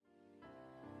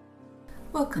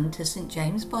Welcome to St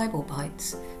James Bible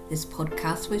Bites. This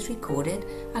podcast was recorded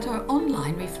at our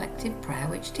online reflective prayer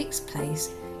which takes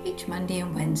place each Monday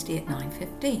and Wednesday at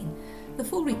 9:15. The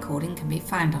full recording can be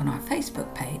found on our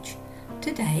Facebook page.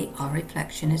 Today our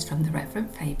reflection is from the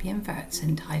Revd Fabian Wuyts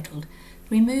entitled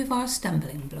Remove Our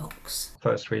Stumbling Blocks.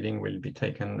 First reading will be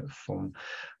taken from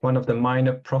one of the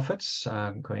minor prophets,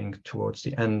 going towards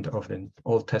the end of the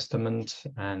Old Testament,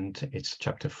 and it's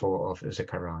chapter 4 of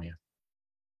Zechariah.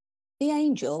 The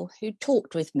angel who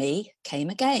talked with me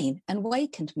came again and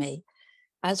wakened me,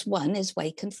 as one is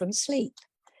wakened from sleep.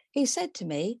 He said to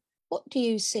me, "What do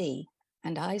you see?"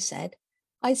 And I said,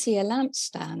 "I see a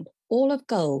lampstand, all of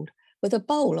gold, with a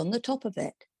bowl on the top of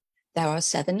it. There are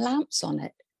 7 lamps on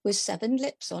it, with 7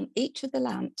 lips on each of the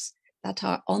lamps that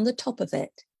are on the top of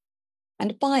it.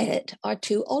 And by it are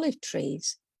 2 olive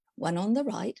trees, one on the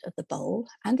right of the bowl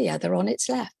and the other on its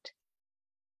left."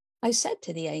 I said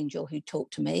to the angel who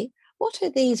talked to me, "What are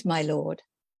these, my Lord?"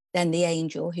 Then the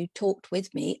angel who talked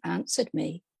with me answered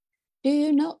me, "Do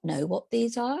you not know what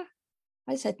these are?"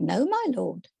 I said, "No, my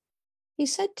Lord." He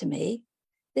said to me,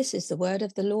 "This is the word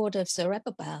of the Lord of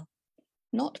Zerubbabel.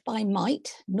 Not by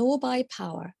might nor by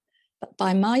power, but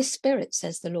by my spirit,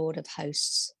 says the Lord of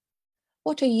hosts.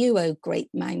 What are you, O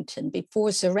great mountain?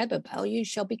 Before Zerubbabel you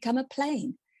shall become a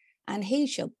plain, and he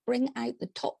shall bring out the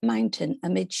top mountain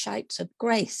amid shouts of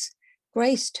grace,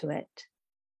 grace to it."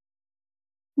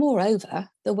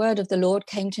 Moreover, the word of the Lord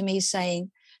came to me,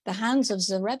 saying, "The hands of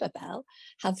Zerubbabel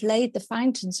have laid the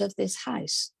foundations of this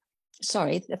house.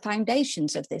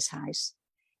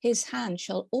 His hand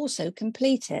shall also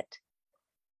complete it.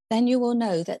 Then you will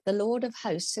know that the Lord of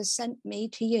hosts has sent me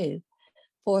to you.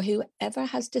 For whoever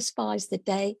has despised the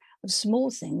day of small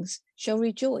things shall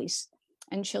rejoice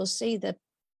and shall see the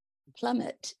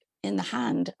plummet in the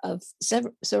hand of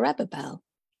Zerubbabel.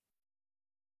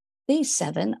 These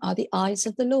 7 are the eyes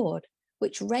of the Lord,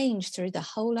 which range through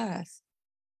the whole earth."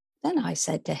 Then I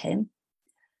said to him,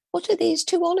 "What are these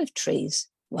 2 olive trees,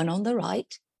 one on the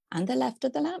right and the left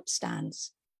of the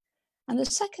lampstands?" And the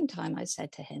second time I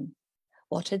said to him,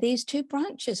 "What are these 2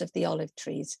 branches of the olive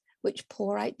trees, which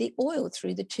pour out the oil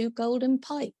through the 2 golden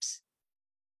pipes?"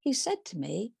 He said to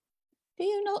me, "Do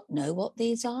you not know what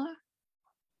these are?"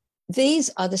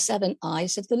 "These are the 7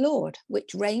 eyes of the Lord,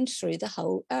 which range through the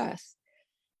whole earth."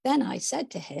 Then I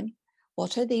said to him,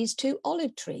 "What are these 2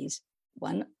 olive trees,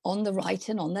 one on the right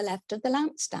and on the left of the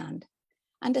lampstand?"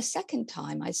 And a second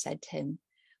time I said to him,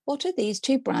 "What are these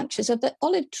 2 branches of the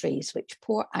olive trees, which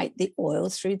pour out the oil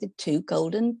through the 2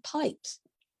 golden pipes?"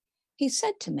 He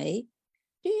said to me,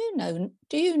 Do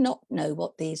you not know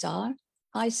what these are?"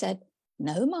 I said,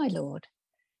 "No, my Lord."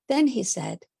 Then he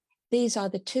said, "These are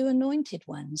the 2 anointed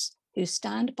ones who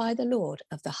stand by the Lord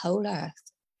of the whole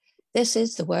earth." This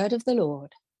is the word of the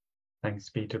Lord.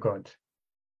 Thanks be to God.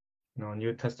 Now,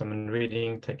 New Testament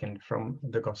reading taken from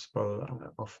the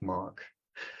Gospel of Mark.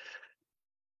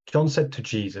 John said to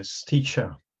Jesus,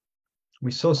 "Teacher,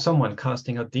 we saw someone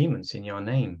casting out demons in your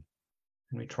name,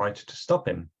 and we tried to stop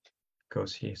him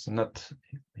because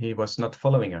he was not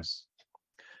following us."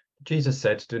 Jesus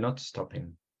said, "Do not stop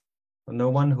him. For no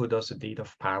one who does a deed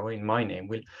of power in my name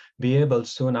will be able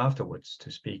soon afterwards to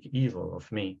speak evil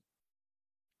of me.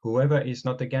 Whoever is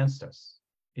not against us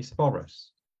is for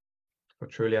us. For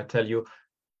truly I tell you,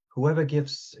 whoever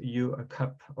gives you a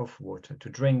cup of water to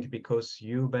drink because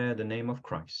you bear the name of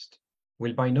Christ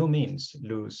will by no means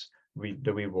lose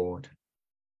the reward.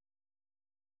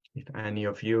 If any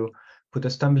of you put a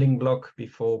stumbling block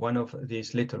before one of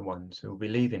these little ones who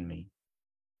believe in me,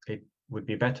 it would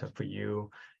be better for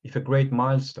you if a great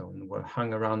millstone were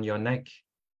hung around your neck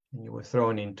and you were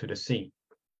thrown into the sea.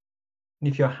 And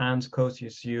if your hand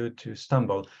causes you to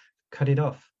stumble, cut it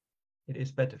off. It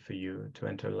is better for you to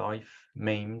enter life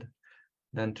maimed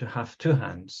than to have 2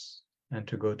 hands and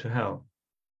to go to hell,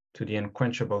 to the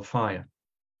unquenchable fire.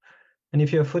 And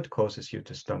if your foot causes you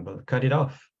to stumble, cut it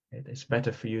off. It is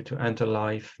better for you to enter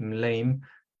life lame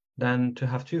than to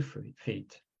have 2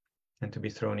 feet and to be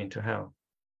thrown into hell.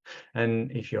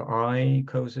 And if your eye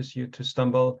causes you to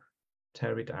stumble,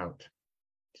 tear it out.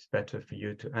 It is better for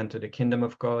you to enter the kingdom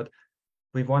of God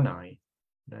with 1 eye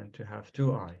than to have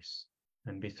 2 eyes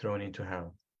and be thrown into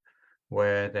hell,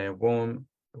 where their worm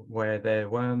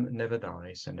never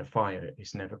dies and the fire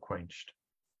is never quenched.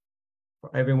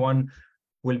 For everyone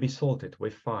will be salted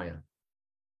with fire.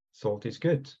 Salt is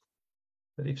good,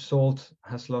 but if salt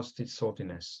has lost its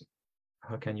saltiness,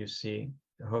 how can you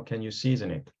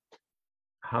season it?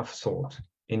 Have salt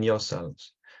in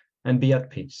yourselves and be at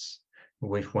peace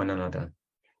with one another."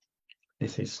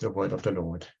 This is the word of the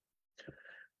Lord.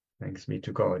 Thanks be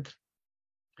to God.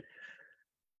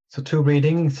 So 2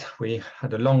 readings. We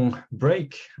had a long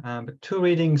break, but 2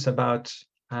 readings about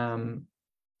the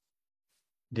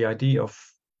idea of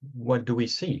what do we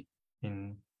see.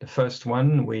 In the first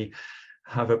one, we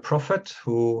have a prophet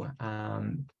who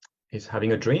is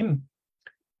having a dream,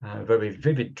 a very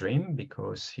vivid dream,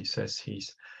 because he says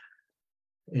he's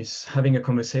having a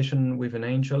conversation with an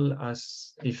angel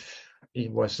as if he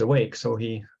was awake. So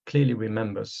he clearly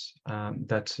remembers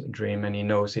that dream, and he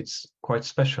knows it's quite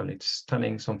special. It's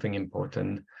telling something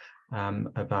important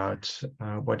about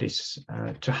what is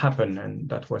to happen. And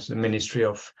that was the ministry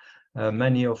of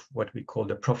many of what we call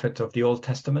the prophet of the Old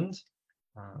Testament.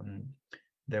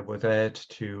 They were there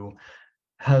to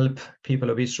help people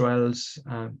of Israel's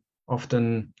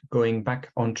often going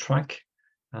back on track,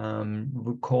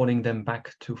 calling them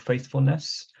back to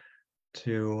faithfulness,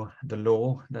 to the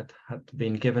law that had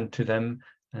been given to them,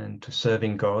 and to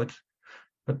serving God.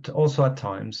 But also at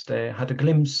times they had a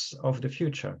glimpse of the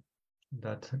future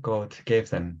that God gave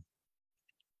them.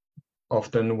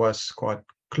 Often was quite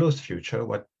close future,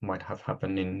 what might have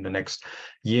happened in the next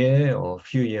year or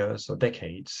few years or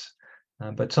decades,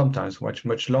 but sometimes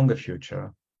much longer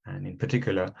future, and in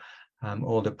particular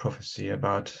all the prophecy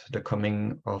about the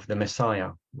coming of the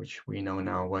Messiah, which we know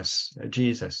now was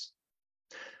Jesus.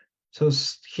 So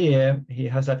here he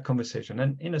has that conversation,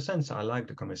 and in a sense I like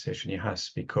the conversation he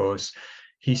has, because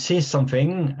he sees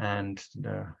something and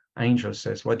the angel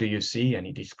says, "What do you see?" and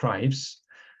he describes,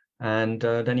 and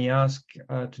then he asks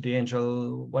to the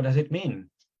angel, "What does it mean?"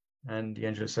 And the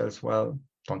angel says, "Well,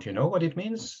 don't you know what it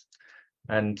means?"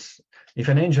 And if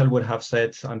an angel would have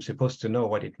said, "I'm supposed to know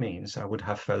what it means," I would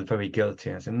have felt very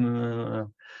guilty. I said,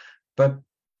 but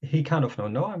he kind of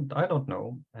no, I don't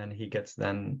know. And he gets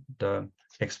then the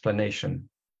explanation.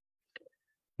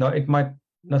 Now, it might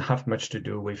not have much to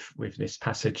do with this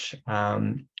passage,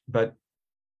 but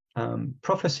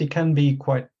prophecy can be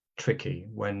quite tricky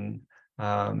when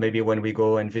maybe when we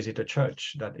go and visit a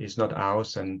church that is not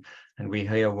ours, and we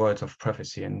hear words of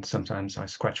prophecy, and sometimes I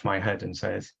scratch my head and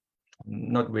says,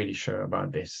 "I'm not really sure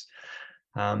about this."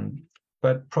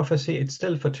 But prophecy, it's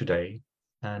still for today.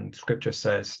 And scripture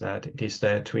says that it is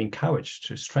there to encourage,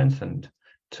 to strengthen,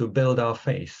 to build our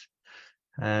faith.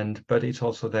 But it's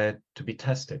also there to be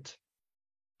tested.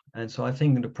 And so I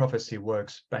think the prophecy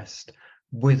works best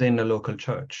within a local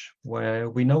church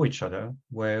where we know each other,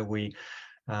 where we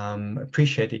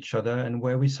appreciate each other, and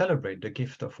where we celebrate the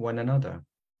gift of one another.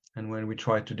 And when we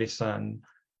try to discern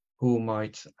who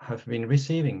might have been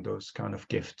receiving those kind of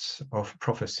gifts of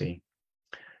prophecy.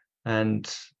 And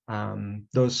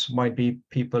those might be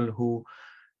people who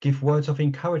give words of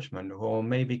encouragement, or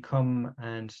maybe come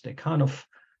and they kind of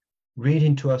read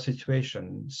into our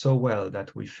situation so well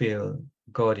that we feel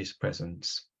God is present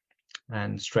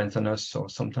and strengthen us, or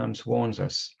sometimes warns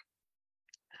us.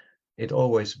 It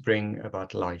always brings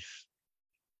about life.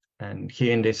 And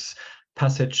here in this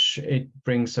passage, it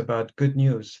brings about good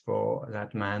news for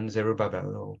that man,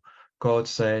 Zerubbabel. God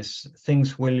says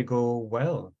things will go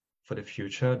well for the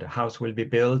future. The house will be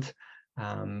built.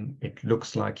 It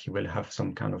looks like he will have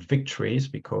some kind of victories,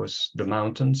 because the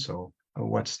mountains, or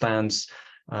what stands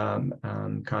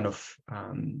kind of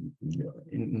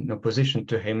in opposition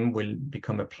to him, will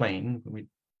become a plain. We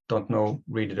don't know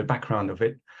really the background of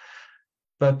it,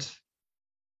 but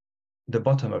the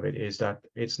bottom of it is that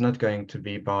it's not going to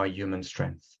be by human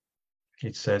strength.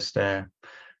 It says there,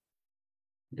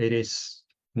 it is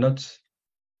not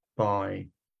by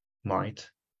might,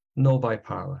 nor by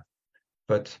power,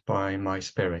 but by my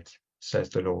spirit, says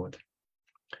the Lord.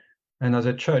 And as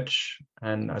a church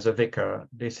and as a vicar,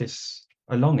 this is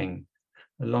a longing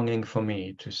for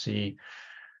me to see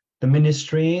the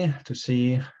ministry, to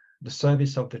see the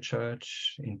service of the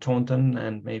church in Taunton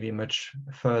and maybe much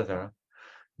further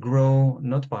grow,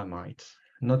 not by might,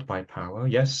 not by power.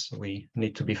 Yes, we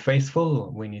need to be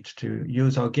faithful. We need to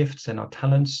use our gifts and our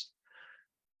talents,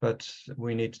 but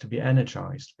we need to be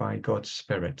energized by God's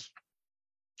Spirit.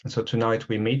 And so tonight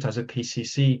we meet as a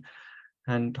PCC,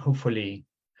 and hopefully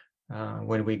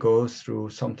when we go through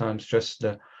sometimes just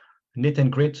the knit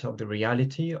and grit of the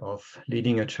reality of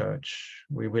leading a church,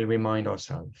 we will remind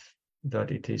ourselves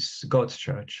that it is God's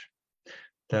church,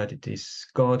 that it is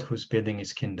God who's building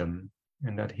his kingdom,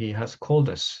 and that he has called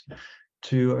us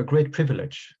to a great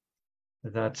privilege,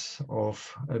 that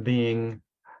of being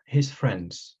his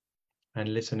friends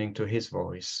and listening to his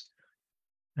voice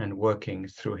and working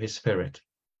through his Spirit.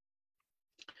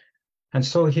 And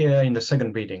so here in the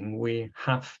second reading, we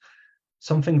have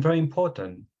something very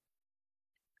important.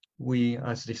 We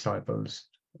as disciples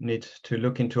need to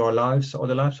look into our lives, or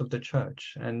the lives of the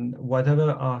church, and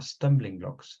whatever are stumbling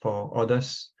blocks for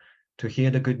others to hear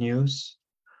the good news,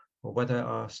 or what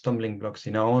are stumbling blocks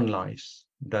in our own lives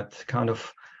that kind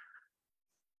of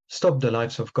stop the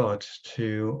lives of God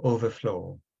to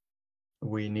overflow.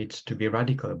 We need to be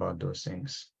radical about those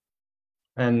things.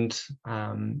 And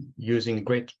using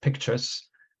great pictures,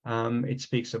 it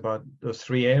speaks about those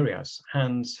three areas: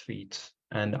 hands, feet,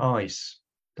 and eyes.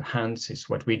 The hands is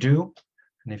what we do,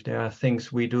 and if there are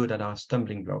things we do that are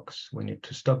stumbling blocks, we need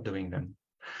to stop doing them.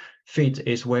 Feet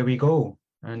is where we go,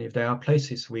 and if there are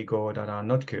places we go that are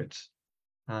not good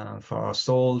for our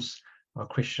souls, our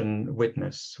Christian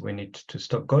witness, we need to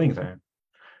stop going there.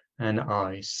 And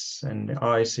the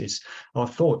eyes is our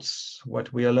thoughts,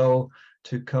 what we allow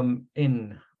to come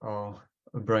in our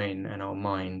brain and our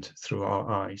mind through our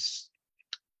eyes.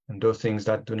 And those things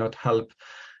that do not help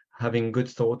having good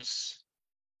thoughts,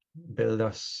 build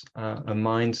us a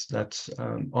mind that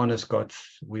honors God,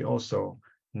 we also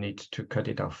need to cut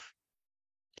it off.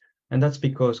 And that's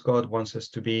because God wants us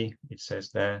to be, it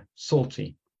says there,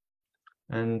 salty.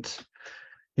 And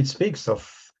it speaks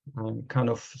of kind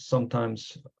of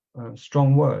sometimes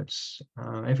strong words.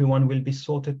 Everyone will be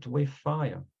salted with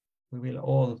fire. We will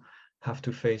all have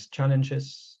to face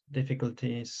challenges,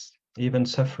 difficulties, even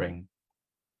suffering.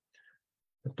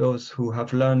 But those who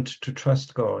have learned to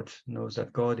trust God knows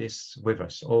that God is with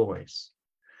us always,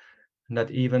 and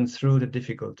that even through the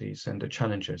difficulties and the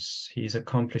challenges, He's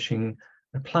accomplishing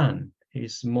a plan.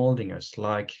 He's molding us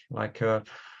like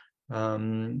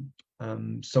someone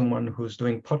who's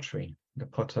doing pottery, the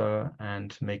potter,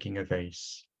 and making a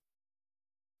vase.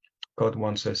 God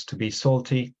wants us to be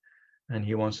salty, and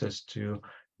He wants us to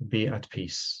be at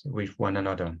peace with one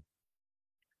another.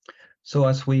 So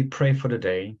as we pray for the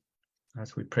day,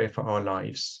 as we pray for our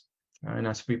lives, and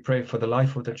as we pray for the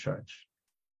life of the church,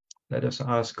 let us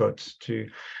ask God to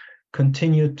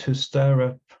continue to stir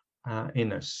up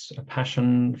in us a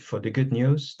passion for the good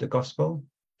news, the gospel,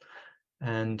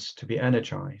 and to be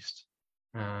energized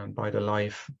by the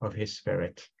life of His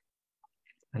Spirit.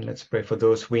 And let's pray for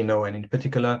those we know, and in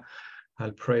particular,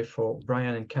 I'll pray for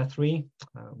Brian and Catherine,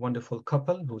 a wonderful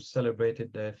couple who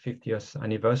celebrated their 50th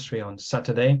anniversary on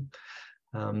Saturday.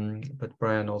 But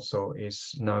Brian also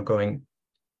is now going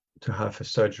to have a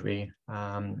surgery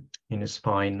in his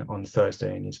spine on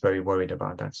Thursday, and he's very worried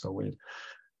about that. So we'll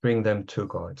bring them to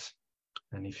God.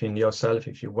 And if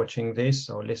you're watching this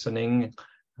or listening,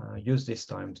 use this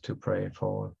time to pray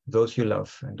for those you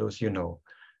love and those you know,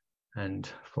 and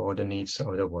for the needs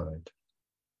of the world.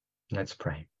 Let's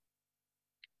pray.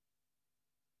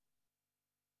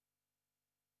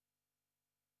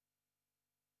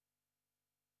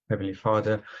 Heavenly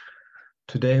Father,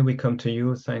 today we come to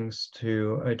you thanks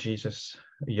to Jesus,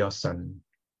 your Son,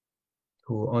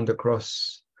 who on the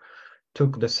cross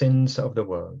took the sins of the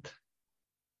world.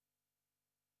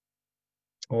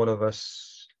 All of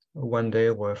us one day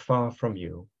were far from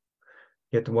you,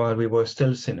 yet while we were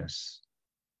still sinners,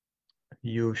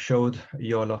 you showed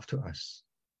your love to us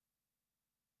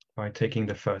by taking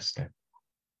the first step.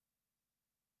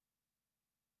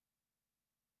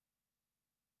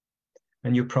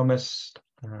 And you promised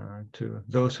to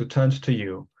those who turned to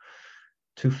you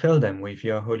to fill them with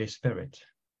your Holy Spirit.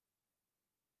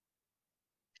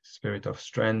 Spirit of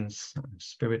strength,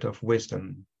 spirit of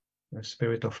wisdom, a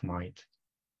spirit of might.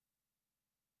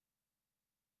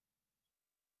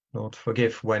 Lord,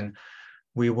 forgive when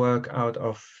we work out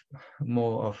of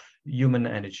more of human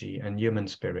energy and human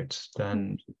spirits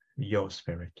than your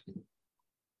Spirit.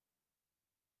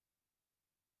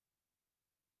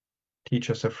 Teach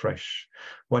us afresh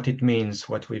what it means,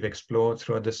 what we've explored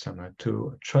throughout the summer,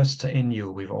 to trust in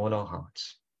you with all our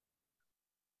hearts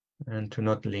and to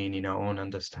not lean in our own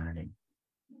understanding.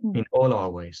 In all our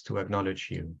ways to acknowledge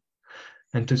you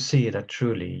and to see that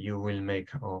truly you will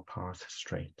make our path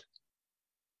straight.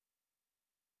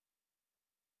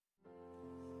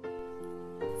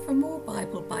 For more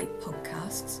Bible Bite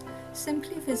podcasts,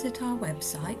 simply visit our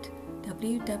website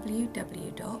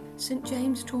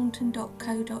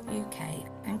www.stjamestaunton.co.uk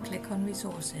and click on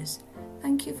resources.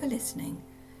 Thank you for listening,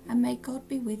 and may God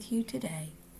be with you today.